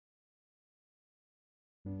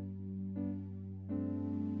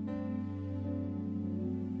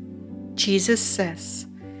Jesus says,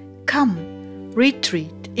 "Come,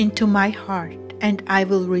 retreat into my heart, and I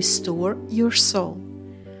will restore your soul."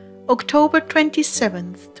 October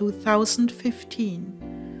 27th, 2015.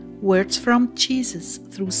 Words from Jesus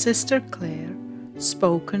through Sister Clare,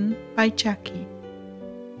 spoken by Jackie.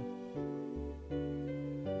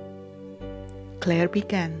 Clare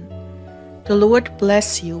began, "The Lord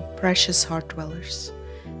bless you, precious Heartdwellers.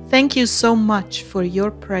 Thank you so much for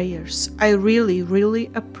your prayers. I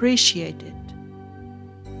really appreciate it."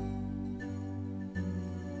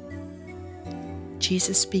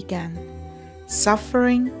 Jesus began,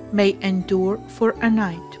 "Suffering may endure for a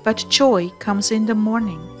night, but joy comes in the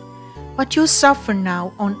morning. What you suffer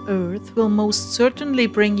now on earth will most certainly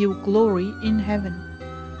bring you glory in heaven.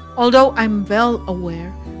 Although I'm well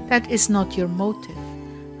aware that is not your motive,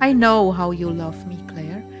 I know how you love me,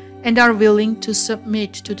 Clare, and are willing to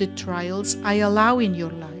submit to the trials I allow in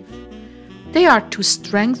your life. They are to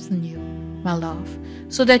strengthen you, my love,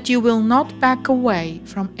 so that you will not back away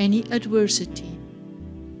from any adversity.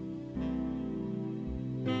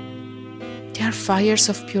 They are fires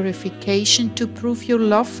of purification to prove your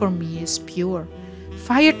love for me is pure,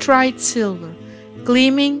 fire-tried silver,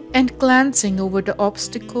 gleaming and glancing over the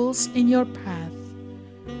obstacles in your path.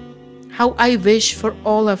 How I wish for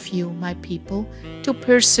all of you, my people, to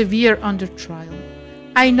persevere under trial.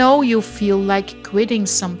 I know you feel like quitting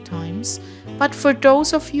sometimes, but for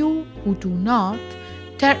those of you who do not,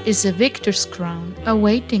 there is a victor's crown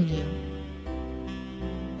awaiting you.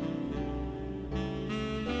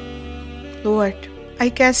 Lord, I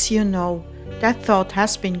guess you know that thought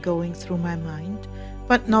has been going through my mind,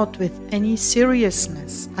 but not with any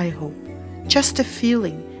seriousness, I hope. Just a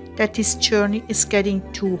feeling that this journey is getting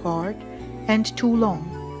too hard and too long.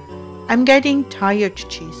 I'm getting tired,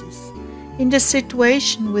 Jesus. In the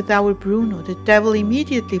situation with our Bruno, the devil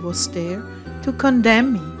immediately was there to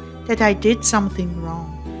condemn me, that I did something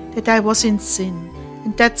wrong, that I was in sin,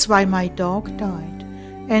 and that's why my dog died,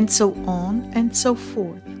 and so on and so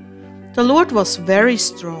forth. The Lord was very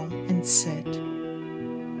strong and said,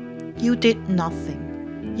 "You did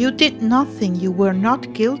nothing. You did nothing. You were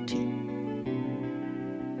not guilty."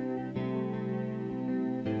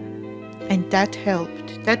 And that helped.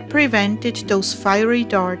 That prevented those fiery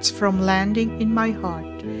darts from landing in my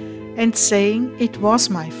heart and saying it was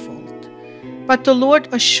my fault. But the Lord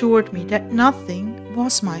assured me that nothing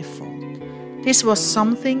was my fault. This was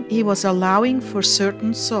something He was allowing for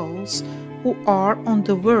certain souls who are on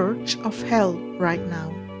the verge of hell right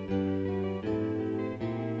now.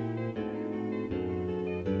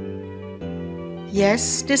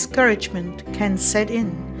 Yes, discouragement can set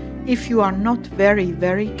in if you are not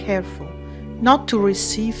very careful not to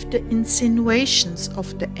receive the insinuations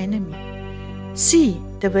of the enemy. See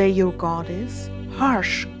the way your God is: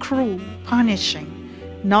 harsh, cruel, punishing,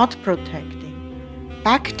 not protecting.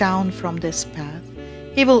 Back down from this path.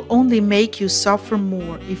 He will only make you suffer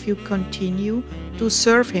more if you continue to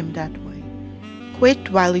serve Him that way.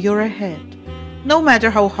 Quit while you're ahead. No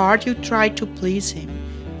matter how hard you try to please Him,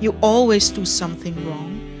 you always do something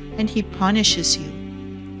wrong, and He punishes you.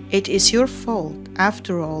 It is your fault,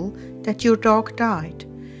 after all, that your dog died.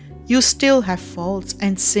 You still have faults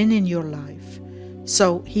and sin in your life,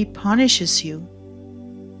 so He punishes you.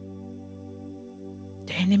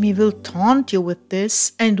 The enemy will taunt you with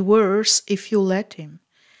this and worse if you let him.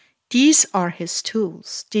 These are his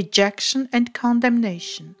tools, dejection and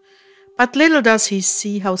condemnation. But little does he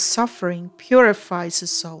see how suffering purifies a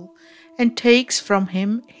soul and takes from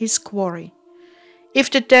him his quarry. If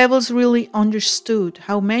the devils really understood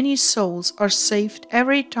how many souls are saved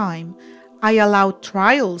every time I allow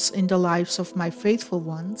trials in the lives of my faithful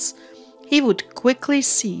ones, he would quickly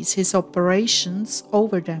cease his operations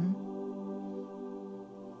over them.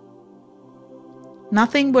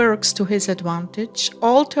 Nothing works to his advantage,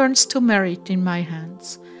 all turns to merit in my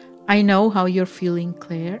hands. I know how you're feeling,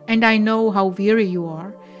 Clare, and I know how weary you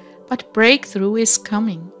are, but breakthrough is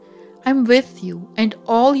coming. I'm with you, and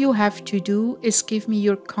all you have to do is give me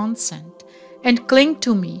your consent and cling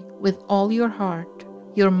to me with all your heart,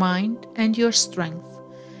 your mind, and your strength.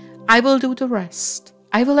 I will do the rest.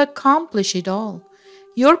 I will accomplish it all.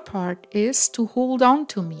 Your part is to hold on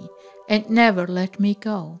to me and never let me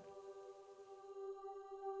go.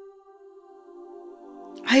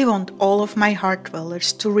 I want all of my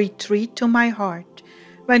Heartdwellers to retreat to my heart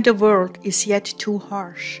when the world is yet too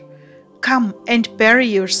harsh. Come and bury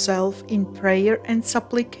yourself in prayer and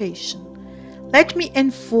supplication. Let me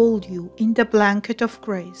enfold you in the blanket of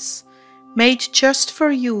grace, made just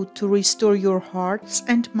for you to restore your hearts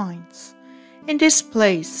and minds. In this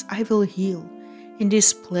place I will heal, In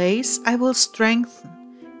this place I will strengthen,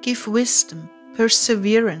 give wisdom,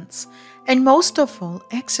 perseverance, and most of all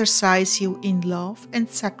exercise you in love and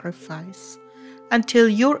sacrifice, until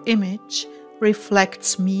your image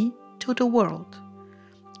reflects me to the world.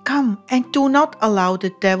 Come and do not allow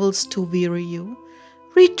the devils to weary you.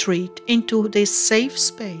 Retreat into this safe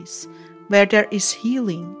space where there is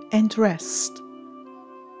healing and rest.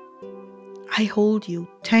 I hold you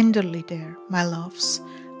tenderly there, my loves.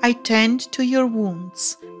 I tend to your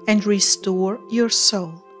wounds and restore your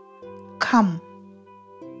soul. Come,